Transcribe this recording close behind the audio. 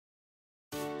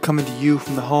coming to you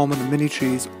from the home of the mini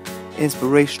trees,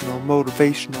 inspirational,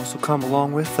 motivational, so come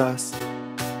along with us.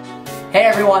 Hey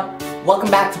everyone, welcome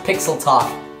back to Pixel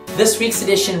Talk. This week's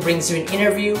edition brings you an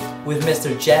interview with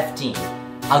Mr. Jeff Dean,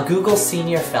 a Google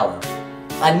Senior Fellow.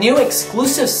 A new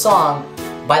exclusive song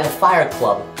by the Fire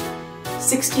Club,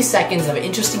 60 seconds of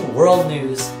interesting world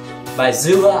news by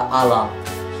Zuha Alam,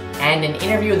 and an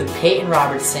interview with Peyton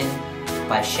Robertson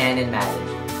by Shannon Madden.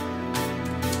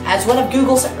 As one of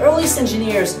Google's earliest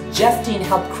engineers, Jeff Dean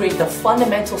helped create the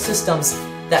fundamental systems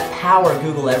that power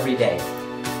Google every day,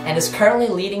 and is currently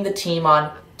leading the team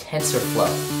on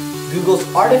TensorFlow,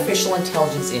 Google's artificial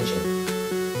intelligence engine.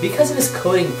 Because of his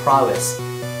coding prowess,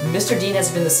 Mr. Dean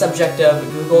has been the subject of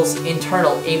Google's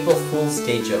internal April Fool's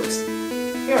Day jokes.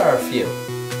 Here are a few.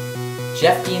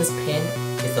 Jeff Dean's PIN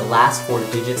is the last 4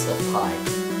 digits of pi.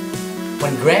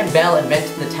 When Graham Bell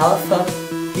invented the telephone,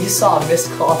 he saw a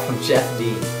missed call from Jeff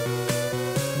Dean.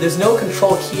 There's no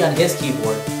control key on his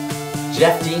keyboard.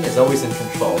 Jeff Dean is always in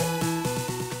control.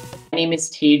 My name is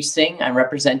Tej Singh. I'm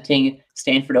representing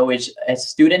Stanford OH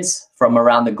students from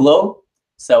around the globe.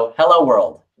 So, hello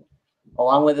world.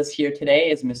 Along with us here today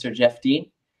is Mr. Jeff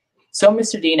Dean. So,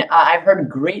 Mr. Dean,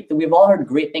 we've all heard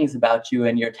great things about you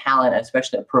and your talent,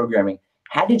 especially at programming.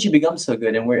 How did you become so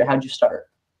good, and how did you start?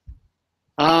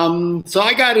 So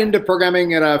I got into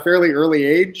programming at a fairly early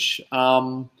age.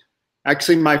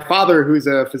 Actually, my father, who's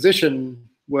a physician,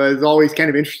 was always kind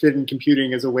of interested in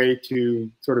computing as a way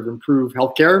to sort of improve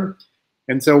healthcare.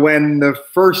 And so when the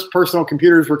first personal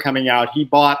computers were coming out, he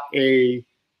bought a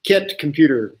kit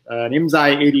computer, an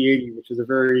IMSI 8080, which is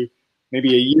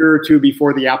maybe a year or two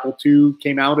before the Apple II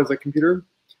came out as a computer.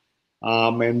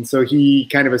 And so he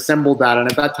kind of assembled that. And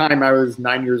at that time, I was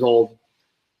 9 years old.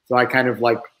 So I kind of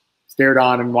stared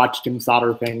on and watched him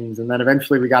solder things. And then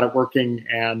eventually we got it working,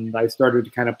 and I started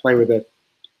to kind of play with it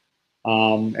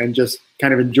and just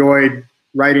kind of enjoyed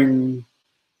writing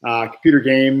computer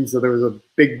games. So there was a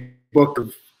big book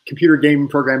of computer game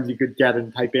programs you could get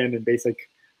and type in BASIC.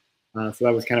 So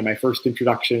that was kind of my first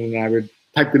introduction, and I would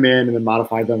type them in and then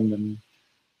modify them. And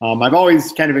I've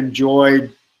always kind of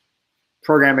enjoyed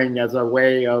programming as a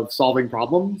way of solving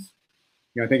problems.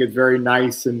 I think it's very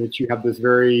nice in that you have this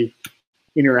very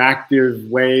interactive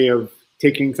way of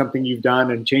taking something you've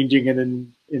done and changing it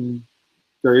in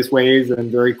various ways,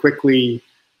 and very quickly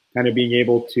kind of being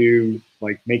able to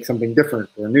make something different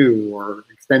or new or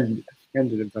extend it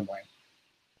in some way.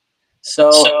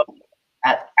 So,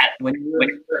 when you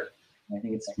were, I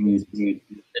think it's mute.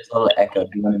 There's a little echo.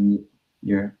 Do you want to mute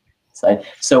your side?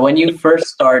 So when you first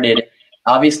started,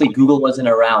 obviously Google wasn't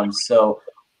around. So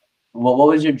what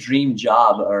was your dream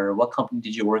job, or what company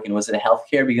did you work in? Was it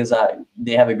healthcare? Because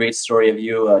they have a great story of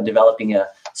you developing a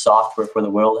software for the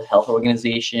World Health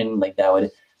Organization, that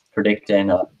would predict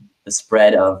the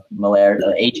spread of malaria,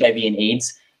 HIV, and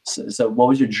AIDS. So what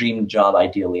was your dream job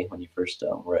ideally when you first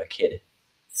were a kid?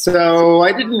 So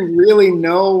I didn't really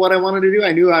know what I wanted to do.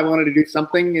 I knew I wanted to do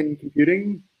something in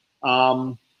computing.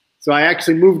 So I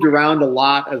actually moved around a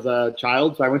lot as a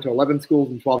child. So I went to 11 schools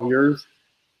in 12 years.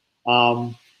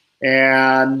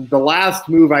 And the last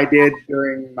move I did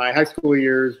during my high school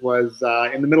years was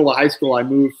in the middle of high school, I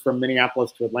moved from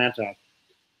Minneapolis to Atlanta.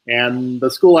 And the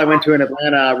school I went to in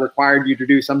Atlanta required you to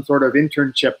do some sort of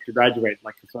internship to graduate,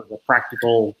 a sort of a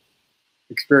practical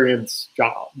experience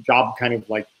job kind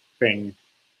of thing.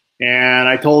 And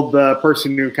I told the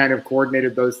person who kind of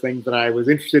coordinated those things that I was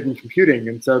interested in computing.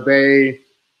 And so they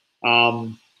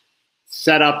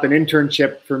set up an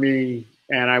internship for me.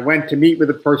 And I went to meet with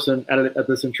a person at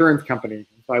this insurance company.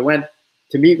 So I went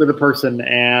to meet with a person,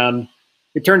 and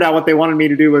it turned out what they wanted me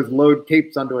to do was load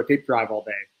tapes onto a tape drive all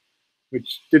day,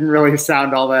 which didn't really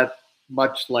sound all that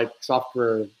much like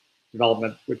software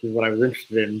development, which is what I was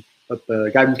interested in. But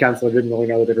the guidance counselor didn't really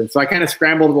know the difference. So I kind of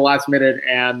scrambled at the last minute,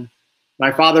 and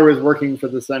my father was working for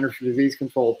the Center for Disease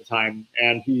Control at the time,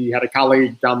 and he had a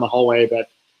colleague down the hallway that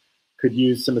could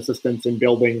use some assistance in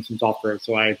building some software.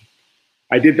 So I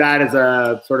did that as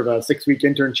a sort of a 6-week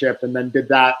internship, and then did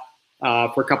that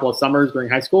for a couple of summers during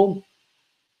high school.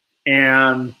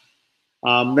 And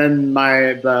then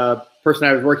the person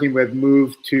I was working with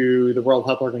moved to the World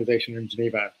Health Organization in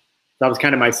Geneva. That was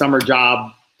kind of my summer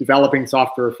job, developing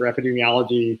software for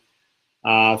epidemiology,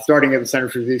 starting at the Center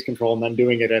for Disease Control and then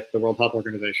doing it at the World Health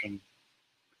Organization.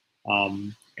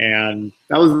 And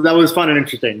that was fun and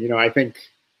interesting. I think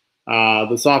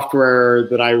the software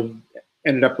that I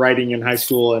ended up writing in high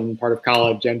school and part of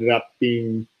college ended up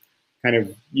being kind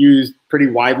of used pretty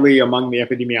widely among the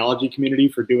epidemiology community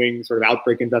for doing sort of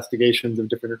outbreak investigations of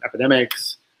different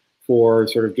epidemics, for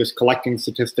sort of just collecting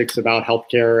statistics about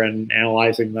healthcare and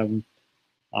analyzing them.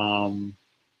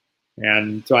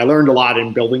 And so I learned a lot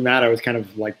in building that. I was kind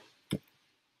of like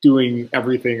doing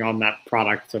everything on that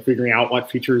product. So figuring out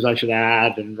what features I should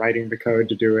add and writing the code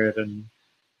to do it. And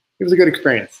it was a good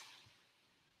experience.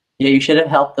 Yeah, you should have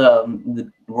helped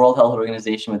the World Health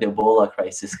Organization with the Ebola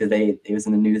crisis, because it was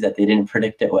in the news that they didn't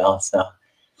predict it well. So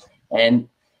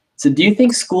do you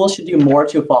think schools should do more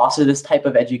to foster this type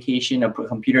of education of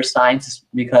computer science?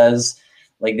 Because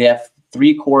like they have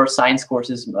 3 core science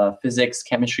courses, physics,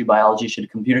 chemistry, biology.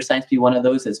 Should computer science be one of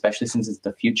those, especially since it's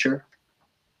the future?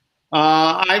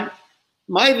 My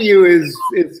view is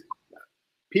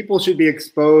people should be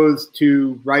exposed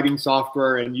to writing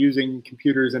software and using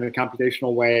computers in a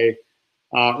computational way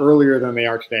earlier than they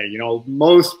are today. You know,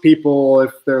 most people,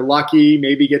 if they're lucky,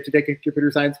 maybe get to take a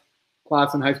computer science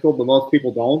class in high school, but most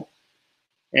people don't.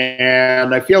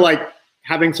 And I feel like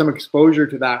having some exposure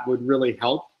to that would really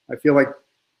help. I feel like,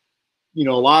 you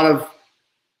know,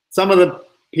 some of the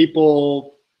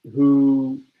people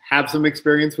who have some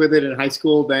experience with it in high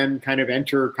school then kind of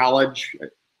enter college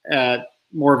at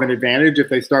more of an advantage if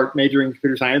they start majoring in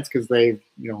computer science, because they,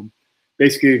 you know,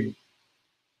 basically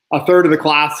a third of the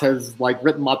class has like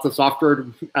written lots of software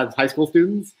as high school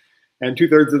students, and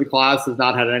 2/3 of the class has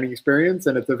not had any experience.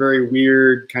 And it's a very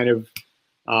weird kind of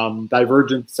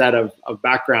divergent set of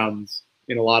backgrounds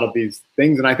in a lot of these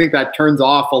things. And I think that turns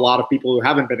off a lot of people who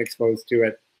haven't been exposed to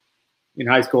it in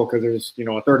high school, because there's, you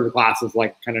know, a third of the class is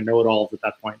like kind of know-it-alls at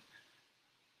that point.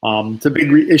 It's a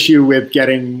big issue with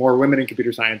getting more women in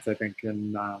computer science, I think.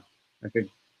 And I think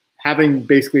having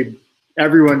basically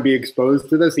everyone be exposed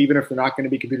to this, even if they're not going to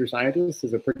be computer scientists,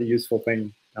 is a pretty useful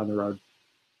thing down the road.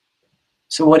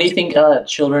 So what do you think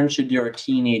children should do, or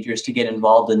teenagers, to get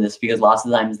involved in this? Because lots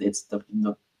of times it's the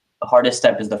hardest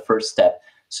step is the first step.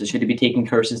 So should it be taking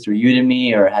courses through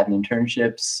Udemy, or having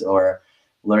internships, or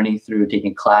learning through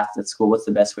taking classes at school? What's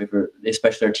the best way for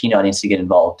especially our teen audience to get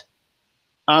involved?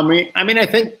 I mean, I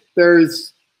think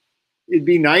it'd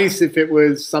be nice if it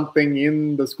was something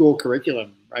in the school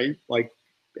curriculum, right? Like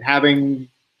having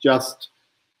just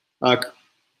a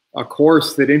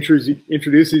course that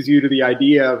introduces you to the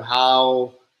idea of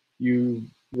how you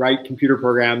write computer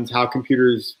programs, how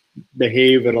computers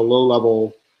behave at a low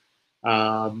level.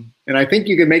 And I think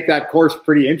you can make that course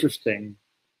pretty interesting.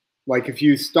 Like if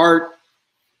you start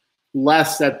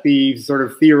less at the sort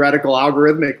of theoretical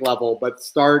algorithmic level, but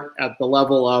start at the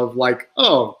level of like,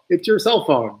 oh, it's your cell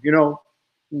phone, you know,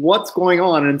 what's going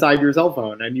on inside your cell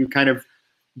phone? And you kind of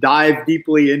dive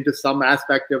deeply into some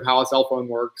aspect of how a cell phone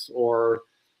works, or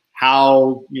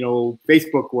how, you know,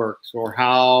 Facebook works, or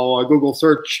how a Google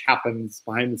search happens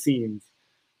behind the scenes.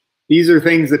 These are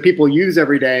things that people use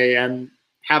every day, and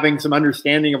having some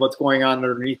understanding of what's going on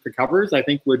underneath the covers, I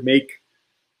think, would make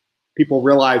people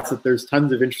realize that there's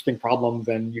tons of interesting problems,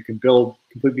 and you can build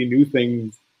completely new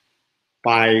things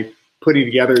by putting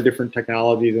together different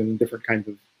technologies and different kinds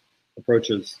of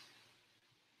approaches.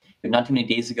 Not too many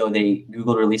days ago,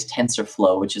 Google released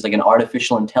TensorFlow, which is like an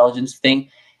artificial intelligence thing.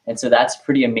 And so that's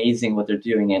pretty amazing what they're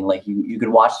doing. And like you could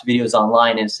watch videos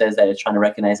online, and it says that it's trying to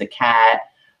recognize a cat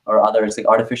or others, like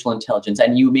artificial intelligence.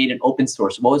 And you made it open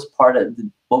source. What was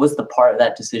the part of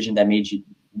that decision that made you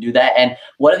do that? And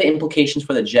what are the implications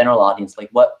for the general audience? Like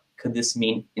what could this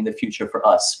mean in the future for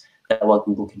us, that what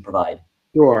Google can provide?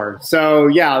 Sure. So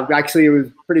yeah, actually it was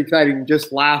pretty exciting.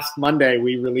 Just last Monday,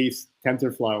 we released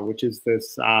TensorFlow, which is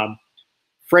this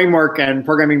framework and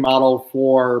programming model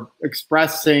for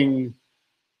expressing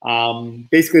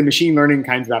basically machine learning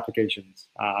kinds of applications,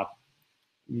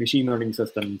 machine learning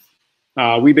systems.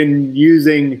 We've been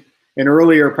using an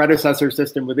earlier predecessor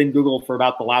system within Google for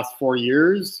about the last 4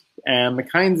 years. And the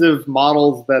kinds of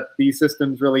models that these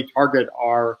systems really target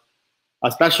are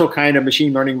a special kind of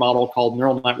machine learning model called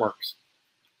neural networks,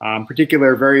 in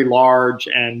particular very large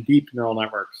and deep neural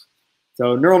networks.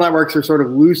 So neural networks are sort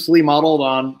of loosely modeled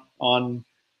on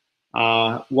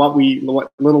what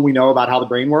little we know about how the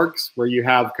brain works, where you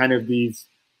have kind of these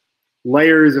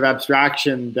layers of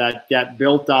abstraction that get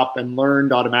built up and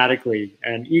learned automatically.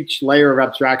 And each layer of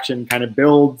abstraction kind of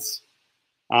builds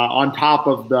on top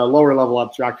of the lower level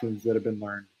abstractions that have been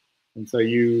learned. And so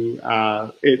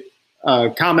a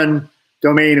common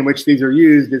domain in which these are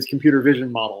used is computer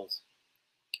vision models.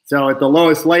 So at the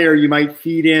lowest layer, you might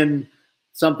feed in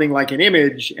something like an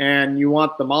image, and you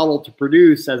want the model to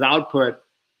produce as output,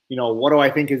 you know, what do I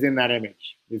think is in that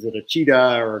image? Is it a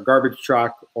cheetah or a garbage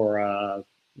truck or a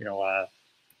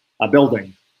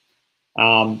building?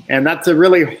 And that's a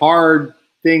really hard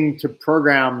thing to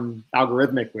program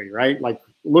algorithmically, right? Like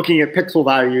looking at pixel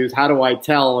values, how do I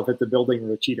tell if it's a building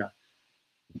or a cheetah?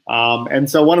 And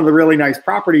so one of the really nice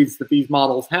properties that these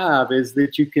models have is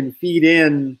that you can feed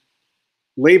in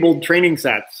labeled training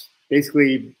sets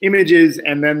basically images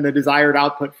and then the desired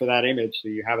output for that image. So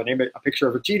you have an image, a picture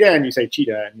of a cheetah, and you say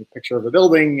cheetah, and a picture of a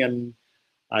building, and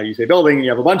you say building, and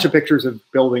you have a bunch of pictures of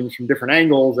buildings from different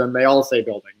angles, and they all say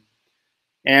building.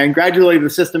 And gradually the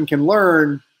system can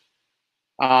learn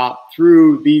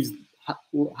through these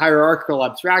hierarchical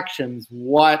abstractions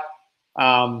what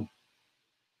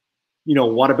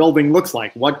what a building looks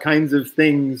like, what kinds of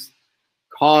things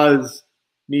cause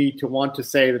me to want to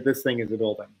say that this thing is a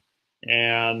building.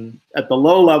 And at the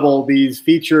low level, these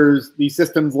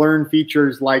systems learn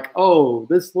features like, oh,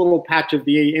 this little patch of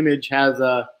the image has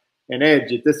an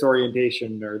edge at this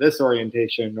orientation,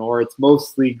 or it's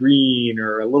mostly green,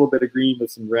 or a little bit of green with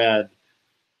some red.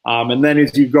 And then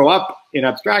as you go up in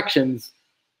abstractions,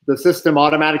 the system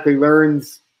automatically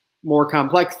learns more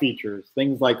complex features.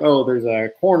 Things like, oh, there's a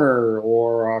corner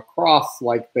or a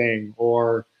cross-like thing,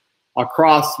 or a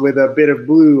cross with a bit of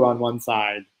blue on one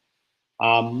side.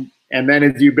 And then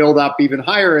as you build up even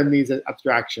higher in these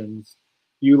abstractions,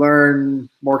 you learn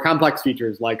more complex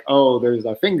features like, oh, there's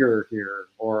a finger here,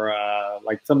 or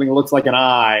like something that looks like an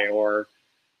eye, or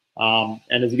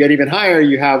and as you get even higher,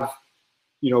 you have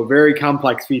very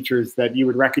complex features that you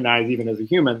would recognize even as a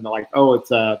human, like, oh,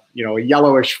 it's a a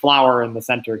yellowish flower in the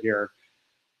center here,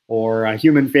 or a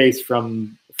human face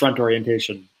from front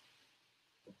orientation.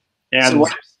 And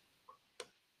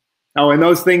and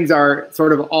those things are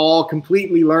sort of all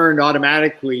completely learned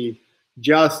automatically,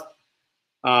 just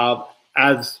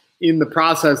as in the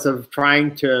process of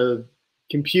trying to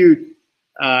compute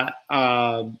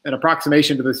an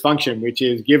approximation to this function, which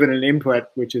is given an input,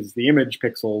 which is the image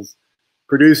pixels,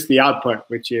 produce the output,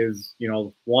 which is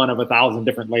one of 1,000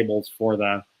 different labels for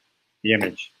the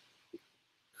image.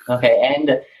 Okay,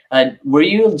 and were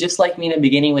you just like me in the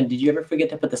beginning? Did you ever forget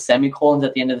to put the semicolons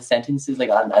at the end of the sentences, like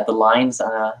at the lines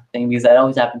thing? Because that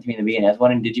always happened to me in the beginning. I was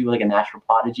wondering, did you like a natural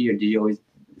prodigy, or did you always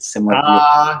similar?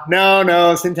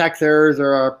 No. Syntax errors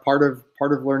are a part of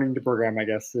learning to program, I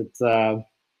guess. It's one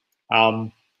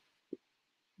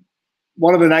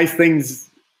of the nice things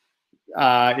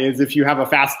is if you have a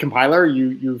fast compiler,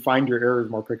 you find your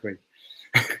errors more quickly.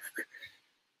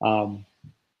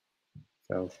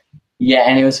 Yeah,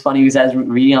 and it was funny because I was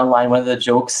reading online one of the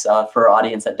jokes for our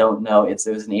audience that don't know. It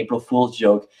was an April Fool's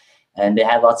joke, and they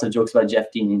had lots of jokes about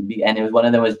Jeff Dean, and it was one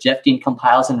of them was Jeff Dean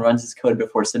compiles and runs his code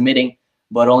before submitting,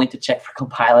 but only to check for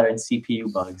compiler and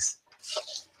CPU bugs.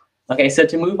 Okay, so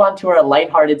to move on to our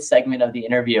lighthearted segment of the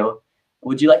interview,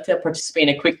 would you like to participate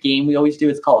in a quick game we always do?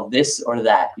 It's called This or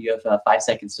That. You have 5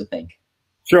 seconds to think.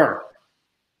 Sure.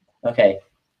 Okay.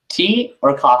 Tea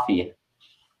or coffee?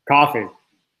 Coffee.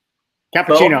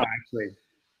 Cappuccino, actually.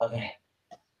 Okay.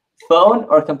 Phone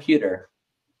or computer?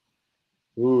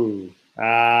 Ooh.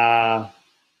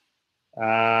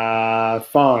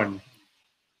 Phone.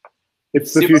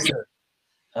 It's the future.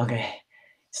 Okay.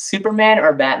 Superman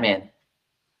or Batman?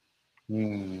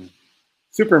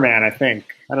 Superman, I think.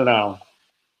 I don't know.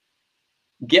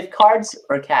 Gift cards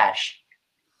or cash?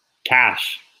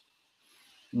 Cash.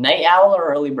 Night owl or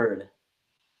early bird?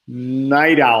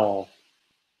 Night owl.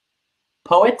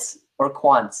 Poets or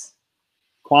quants?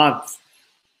 Quants.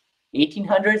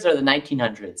 1800s or the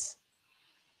 1900s?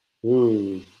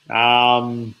 Ooh.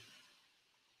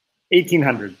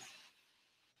 1800s.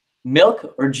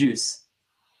 Milk or juice?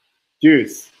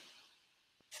 Juice.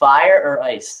 Fire or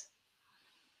ice?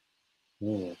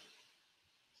 Ooh.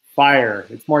 Fire.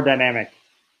 It's more dynamic.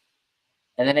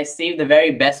 And then I saved the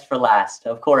very best for last.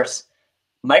 Of course,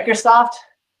 Microsoft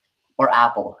or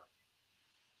Apple?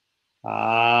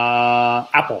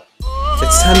 Apple.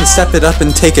 It's time to step it up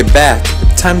and take it back.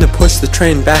 Time to push the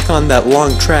train back on that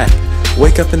long track.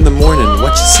 Wake up in the morning,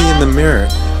 what you see in the mirror?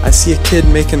 I see a kid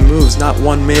making moves, not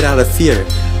one made out of fear.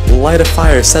 Light a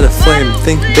fire, set a flame,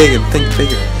 think big and think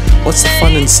bigger. What's the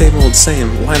fun in same old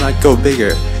same? Why not go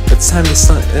bigger? It's time to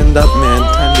stand up, man,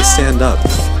 time to stand up.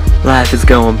 Life is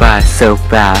going by so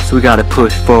fast, we gotta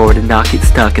push forward and not get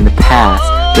stuck in the past.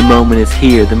 The moment is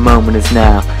here, the moment is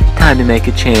now. Time to make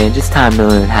a change, it's time to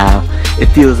learn how. It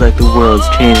feels like the world's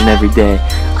changing every day.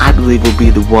 I believe we'll be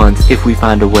the ones if we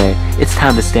find a way. It's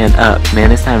time to stand up,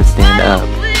 man, it's time to stand up.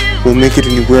 We'll make it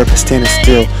anywhere by standing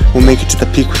still. We'll make it to the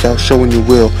peak without showing your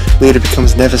will. Later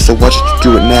becomes never, so watch it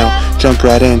do it now. Jump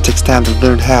right in, takes time to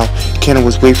learn how. Can't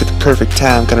always wait for the perfect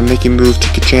time. Gotta make your move,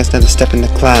 take a chance, now to step in the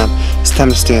climb. It's time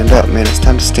to stand up, man, it's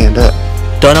time to stand up.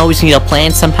 Don't always need a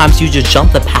plan, sometimes you just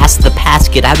jump the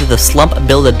past, get out of the slump,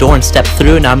 build a door and step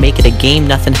through. Now make it a game,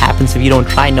 nothing happens if you don't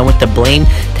try, no one to blame.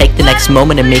 Take the next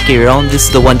moment and make it your own. This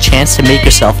is the one chance to make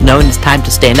yourself known. It's time to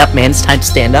stand up, man, it's time to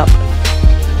stand up.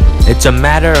 It's a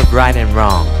matter of right and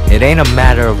wrong. It ain't a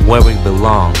matter of where we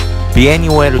belong. Be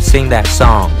anywhere to sing that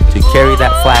song. to carry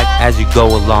that flag as you go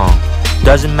along.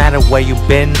 Doesn't matter where you've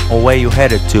been or where you're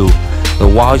headed to,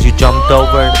 the walls you jumped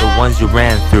over, the ones you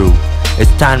ran through.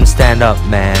 It's time to stand up,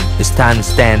 man. It's time to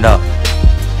stand up.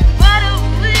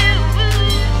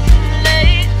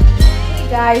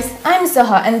 Guys, I'm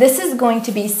Zuha, and this is going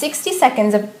to be 60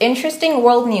 seconds of interesting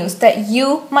world news that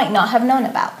you might not have known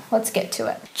about. Let's get to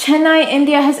it. Chennai,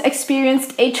 India has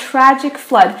experienced a tragic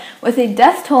flood with a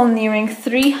death toll nearing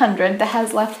 300 that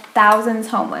has left thousands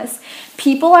homeless.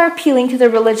 People are appealing to the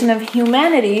religion of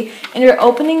humanity and are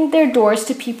opening their doors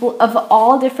to people of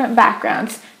all different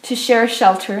backgrounds to share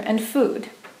shelter and food.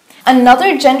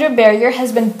 Another gender barrier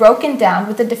has been broken down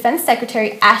with the Defense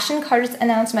Secretary Ashton Carter's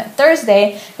announcement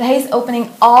Thursday that he is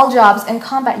opening all jobs in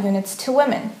combat units to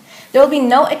women. There will be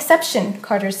no exception,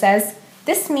 Carter says.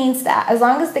 This means that as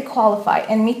long as they qualify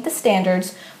and meet the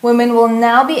standards, women will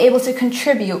now be able to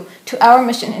contribute to our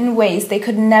mission in ways they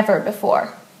could never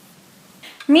before.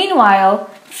 Meanwhile,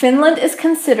 Finland is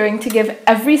considering to give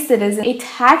every citizen a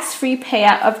tax-free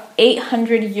payout of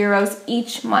 800 euros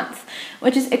each month,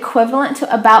 which is equivalent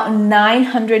to about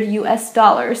 900 US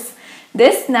dollars.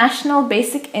 This national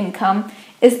basic income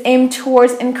is aimed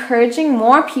towards encouraging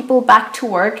more people back to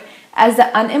work as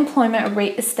the unemployment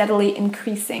rate is steadily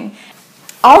increasing.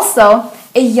 Also,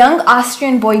 a young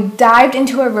Austrian boy dived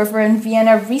into a river in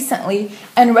Vienna recently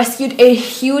and rescued a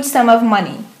huge sum of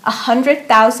money,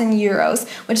 100,000 euros,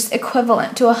 which is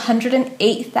equivalent to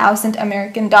 108,000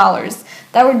 American dollars,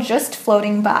 that were just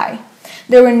floating by.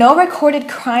 There were no recorded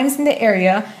crimes in the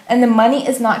area, and the money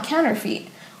is not counterfeit.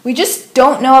 We just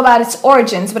don't know about its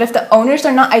origins, but if the owners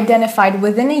are not identified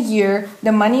within a year,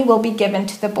 the money will be given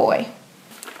to the boy.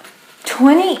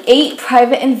 28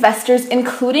 private investors,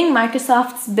 including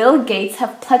Microsoft's Bill Gates,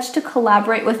 have pledged to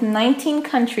collaborate with 19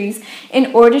 countries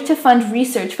in order to fund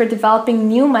research for developing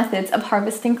new methods of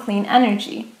harvesting clean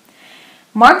energy.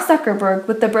 Mark Zuckerberg,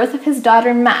 with the birth of his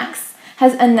daughter Max,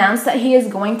 has announced that he is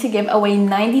going to give away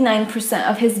 99%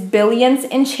 of his billions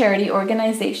in charity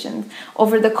organizations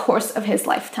over the course of his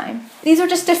lifetime. These are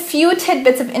just a few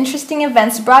tidbits of interesting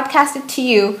events broadcasted to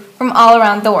you from all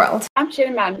around the world. I'm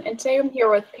Shannon Madden, and today I'm here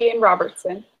with Peyton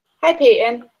Robertson. Hi,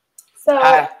 Peyton.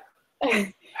 Hi.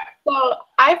 So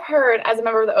I've heard, as a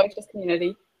member of the OHS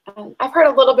community, I've heard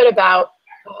a little bit about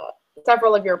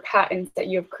several of your patents that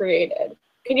you've created.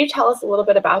 Can you tell us a little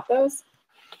bit about those?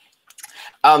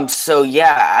 So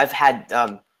yeah,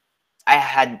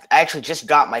 I actually just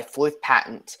got my 4th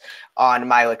patent on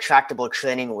my retractable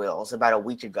training wheels about a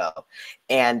week ago.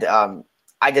 And,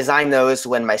 I designed those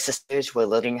when my sisters were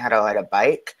learning how to ride a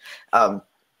bike.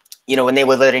 You know, when they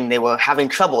were learning, they were having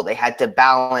trouble. They had to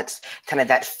balance kind of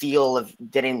that feel of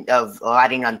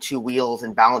riding on 2 wheels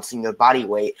and balancing their body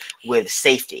weight with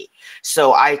safety.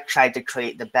 So I tried to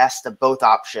create the best of both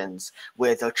options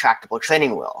with retractable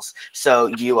training wheels. So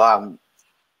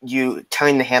you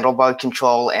turn the handlebar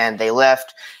control and they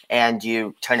lift, and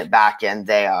you turn it back and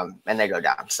they go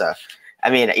down. So, I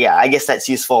mean, yeah, I guess that's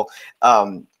useful.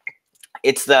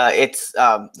 It's the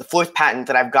 4th patent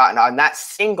that I've gotten on that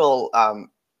single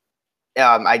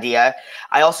idea.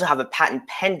 I also have a patent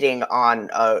pending on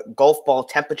a golf ball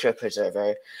temperature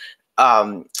preserver.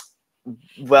 Well,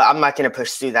 I'm not going to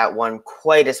pursue that one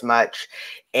quite as much.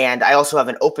 And I also have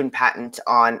an open patent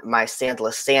on my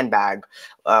sandless sandbag,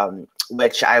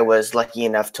 which I was lucky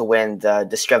enough to win the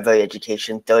Discovery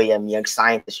Education 30M Young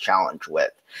Scientist Challenge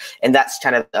with. And that's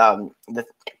kind of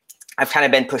I've kind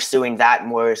of been pursuing that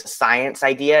more as a science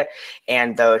idea,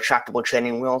 and the retractable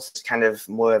training wheels is kind of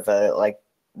more of a like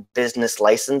business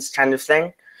license kind of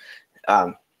thing.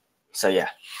 So yeah.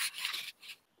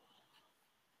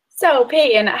 So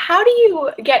Peyton, how do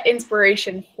you get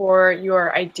inspiration for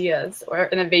your ideas or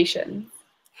innovations?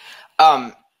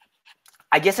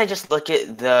 I guess I just look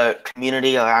at the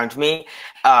community around me.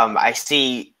 I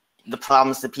see the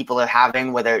problems that people are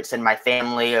having, whether it's in my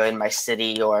family or in my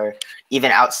city or even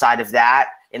outside of that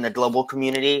in the global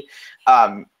community.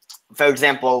 For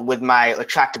example, with my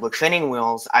retractable training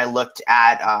wheels, I looked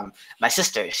at my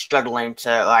sister struggling to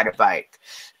ride a bike.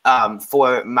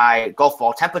 For my golf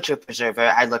ball temperature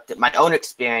preserver, I looked at my own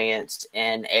experience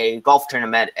in a golf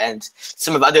tournament and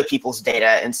some of other people's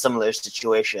data in similar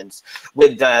situations.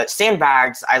 With the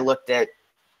sandbags, I looked at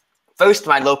first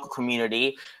my local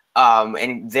community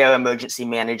and their emergency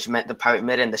management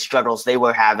department and the struggles they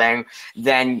were having.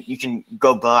 Then you can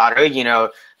go broader. You know,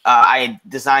 I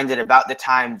designed it about the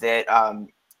time that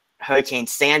Hurricane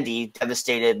Sandy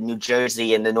devastated New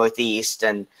Jersey in the Northeast,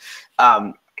 and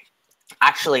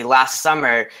actually, last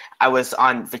summer, I was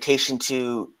on vacation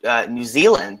to New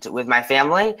Zealand with my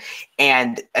family,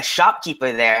 and a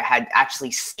shopkeeper there had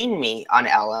actually seen me on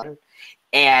Ellen,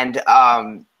 and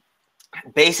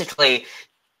basically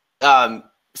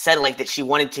said like that she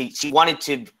wanted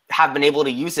to have been able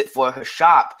to use it for her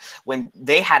shop when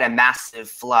they had a massive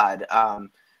flood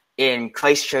in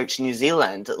Christchurch, New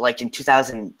Zealand, like in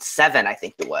 2007, I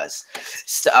think it was.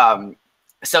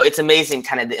 So it's amazing,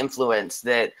 kind of the influence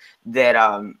that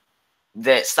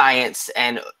science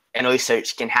and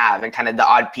research can have, and kind of the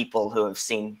odd people who have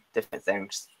seen different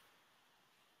things.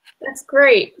 That's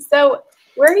great. So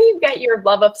where do you get your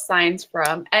love of science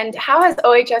from, and how has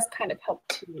OHS kind of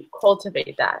helped to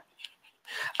cultivate that?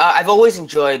 I've always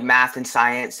enjoyed math and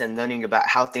science and learning about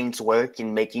how things work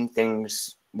and making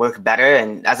things work better.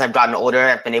 And as I've gotten older,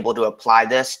 I've been able to apply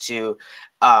this to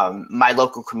my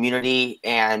local community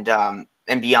and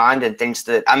beyond, and things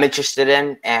that I'm interested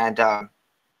in and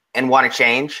want to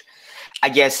change. I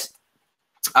guess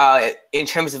in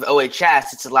terms of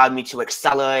OHS, it's allowed me to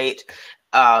accelerate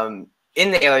in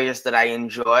the areas that I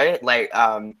enjoy. Like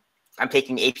I'm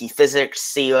taking AP Physics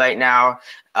C right now,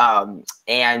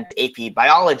 and AP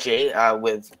Biology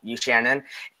with you, Shannon,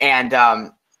 and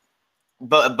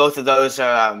both of those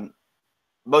are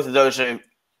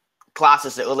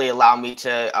classes that really allow me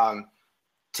to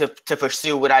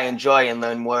pursue what I enjoy and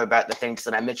learn more about the things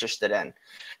that I'm interested in,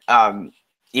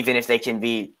 even if they can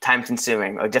be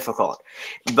time-consuming or difficult.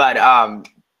 But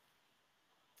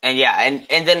and yeah,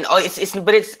 and then OHS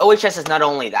is not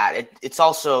only that; it's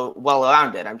also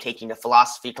well-rounded. I'm taking a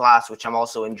philosophy class, which I'm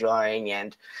also enjoying,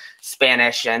 and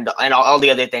Spanish, and all the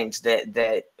other things that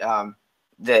an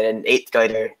 8th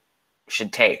grader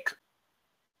should take.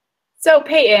 So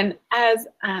Peyton, as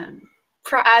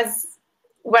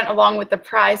went along with the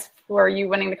prize for you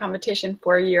winning the competition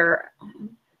for your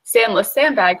sandless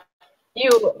sandbag,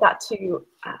 you got to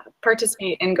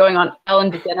participate in going on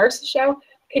Ellen DeGeneres' show.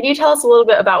 Can you tell us a little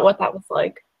bit about what that was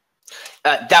like?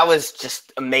 That was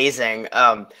just amazing.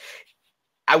 I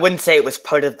wouldn't say it was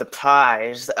part of the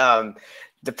prize.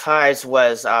 The prize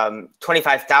was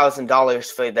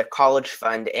 $25,000 for the college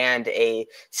fund and a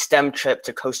STEM trip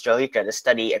to Costa Rica to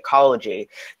study ecology.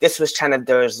 This was kind of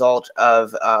the result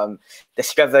of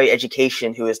Discovery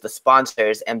Education, who is the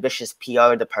sponsor's ambitious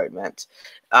PR department.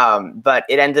 But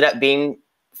it ended up being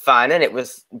fun, and it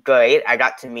was great. I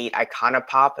got to meet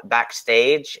Iconopop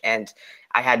backstage, and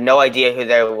I had no idea who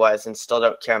there was and still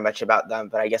don't care much about them,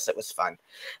 but I guess it was fun.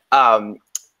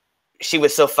 She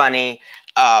was so funny.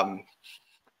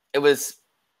 It was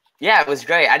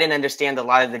great. I didn't understand a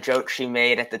lot of the jokes she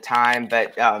made at the time,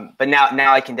 but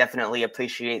now I can definitely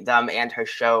appreciate them and her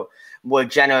show more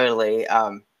generally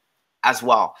as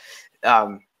well.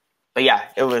 But yeah,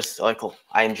 it was really cool.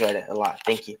 I enjoyed it a lot.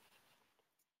 Thank you.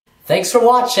 Thanks for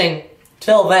watching.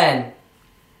 Till then.